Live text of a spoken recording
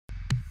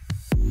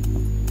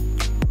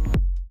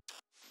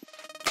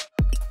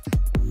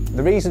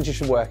The reasons you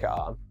should work at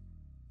ARM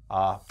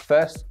are,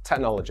 first,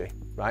 technology,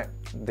 right?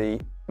 The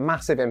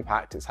massive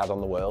impact it's had on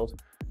the world.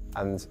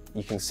 And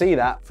you can see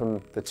that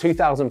from the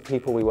 2,000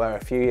 people we were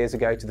a few years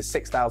ago to the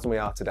 6,000 we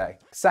are today.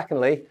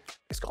 Secondly,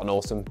 it's got an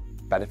awesome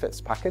benefits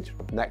package.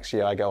 Next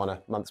year I go on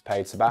a month's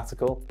paid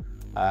sabbatical.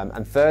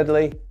 And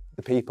thirdly,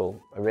 the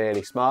people are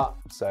really smart,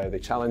 so they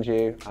challenge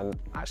you, and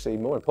actually,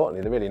 more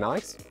importantly, they're really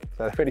nice.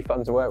 So they're really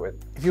fun to work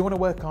with. If you want to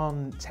work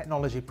on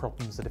technology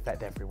problems that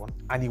affect everyone,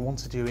 and you want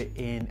to do it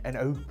in an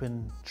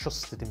open,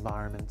 trusted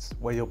environment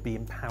where you'll be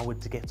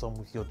empowered to get on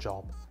with your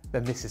job,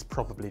 then this is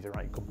probably the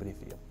right company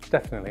for you.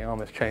 Definitely, ARM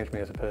has changed me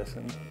as a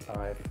person.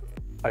 I've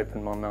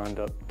opened my mind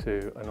up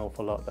to an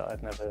awful lot that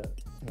I'd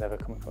never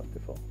come across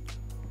before.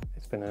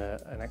 It's been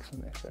an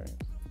excellent experience.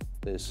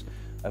 There's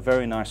a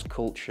very nice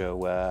culture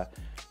where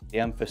the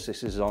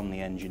emphasis is on the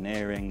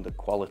engineering, the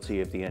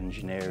quality of the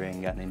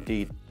engineering, and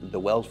indeed the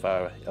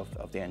welfare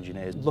of the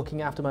engineers.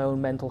 Looking after my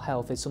own mental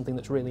health is something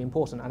that's really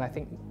important, and I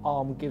think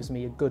ARM gives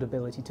me a good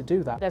ability to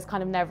do that. There's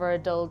kind of never a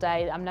dull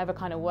day. I'm never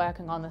kind of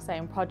working on the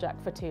same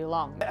project for too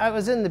long. I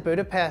was in the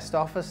Budapest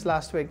office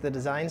last week, the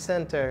design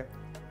centre,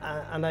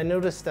 and I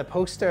noticed a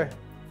poster.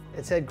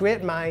 It said,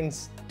 "Great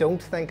minds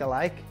don't think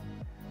alike."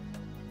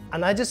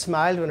 And I just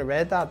smiled when I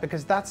read that,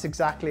 because that's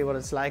exactly what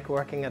it's like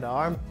working at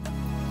ARM.